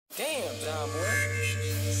Damn, John boy.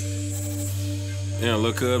 Yeah,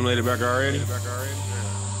 look cub made it back already.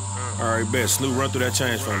 Alright, bet. Snoop, run through that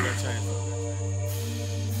change for me.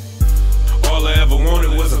 All I ever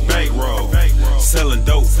wanted was a bankroll. Selling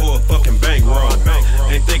dope for a fucking bankroll.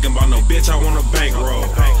 Ain't thinking about no bitch, I want a bankroll.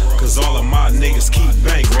 Cause all of my niggas keep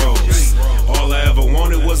bankrolls. All I ever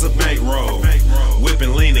wanted was a bankroll.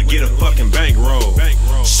 Whipping lean to get a fucking bankroll.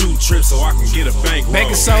 Shoot trips so I can get a bankroll.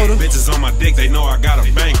 Baking soda. Bitches on my dick, they know I got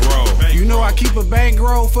a bankroll. You know I keep a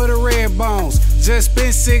bankroll for the red bones. Just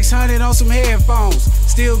spent 600 on some headphones.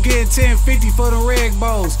 Still getting 1050 for the reg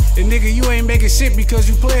bowls. And nigga, you ain't making shit because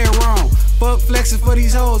you playing wrong. Fuck flexing for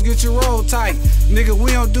these hoes, get your roll tight. Nigga,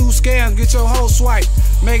 we don't do scams, get your hoe swipe.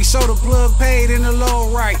 Make sure the plug paid in the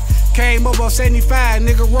low right. Came up on 75,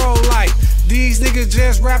 nigga, roll light. These niggas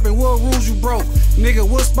just rapping, what rules you broke? Nigga,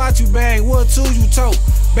 what spot you bang, what tools you tote?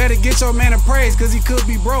 Better get your man a praise, cause he could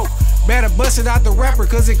be broke. Better bust it out the rapper,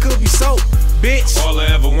 cause it could be soap, bitch. All I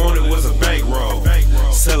ever wanted was a bankroll.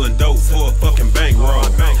 Selling dope for a fucking bankroll.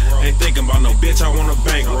 Ain't thinking about no bitch, I want a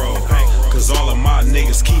bankroll. Cause all of my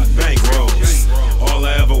niggas keep bankrolls. All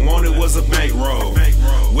I ever wanted was a bankroll.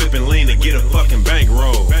 Whipping lean to get a fucking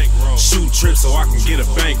bankroll. Shoot trips so I can get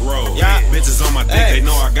a bankroll. Bitches on my dick, they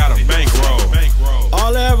know I got a bankroll.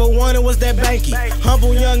 All I ever wanted was that banky.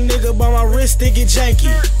 Humble young nigga, but my wrist still get janky.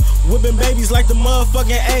 Whipping babies like the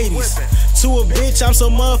motherfucking 80s. To a bitch, I'm so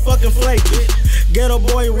motherfucking flaky. Ghetto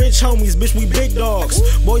boy, rich homies, bitch, we big dogs.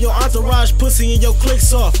 Boy, your entourage pussy and your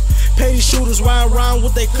clicks off. Pay these shooters ride around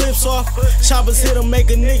with their clips off. Choppers hit 'em, make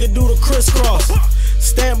a nigga do the crisscross.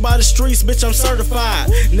 Stand by the streets, bitch, I'm certified.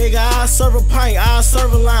 Nigga, I'll serve a pint, I'll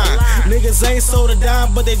serve a line. Niggas ain't sold a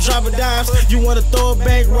dime, but they dropping dimes. You wanna throw a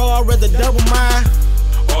bankroll, I'd rather double mine.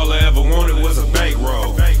 All I ever wanted was a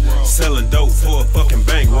bankroll. Selling dope for a fucking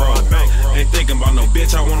bankroll. Ain't thinking about no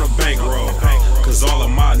bitch, I want a bankroll. Cause all of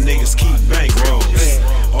my niggas keep bankrolls.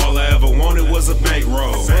 All I ever wanted was a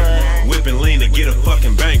bankroll. Whipping lean to get a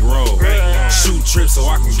fucking bankroll. Shoot trips so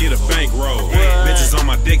I can get a bankroll. Bitches on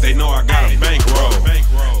my dick, they know I got a bankroll.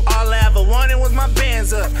 All I ever wanted was my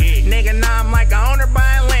bands up. Nigga, now I'm like a owner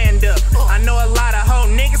buying land up. I know a lot of hoe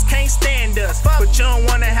niggas can't stand us, but you don't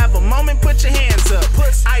wanna have a moment, put your hands up.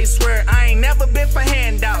 I swear I ain't never been for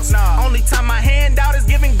handouts. Only time I hand out is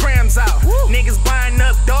giving grams out. Niggas buying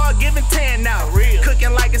up dog, giving 10 out.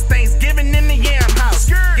 Cooking like it's Thanksgiving in the yam house.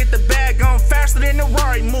 Get the bag on faster than the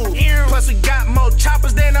Rari move. Plus we got more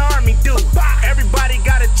choppers than the army do. Everybody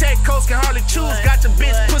got a check, coast can hardly choose. Got your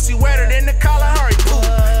bitch pussy wetter than the Kalahari pool.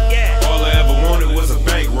 Yeah. All I ever wanted was a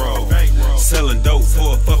bankroll. Selling dope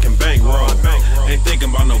for a fucking bankroll. Ain't thinking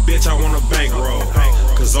about no bitch, I want a bankroll.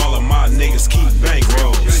 Cause all of my niggas keep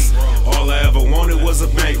bankrolls. All I ever wanted was a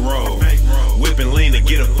bankroll. Whipping lean to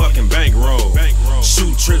get a fucking bankroll.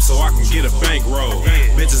 Shoot trips so I can get a bankroll.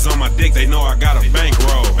 Bitches on my dick, they know I got a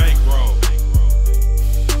bankroll.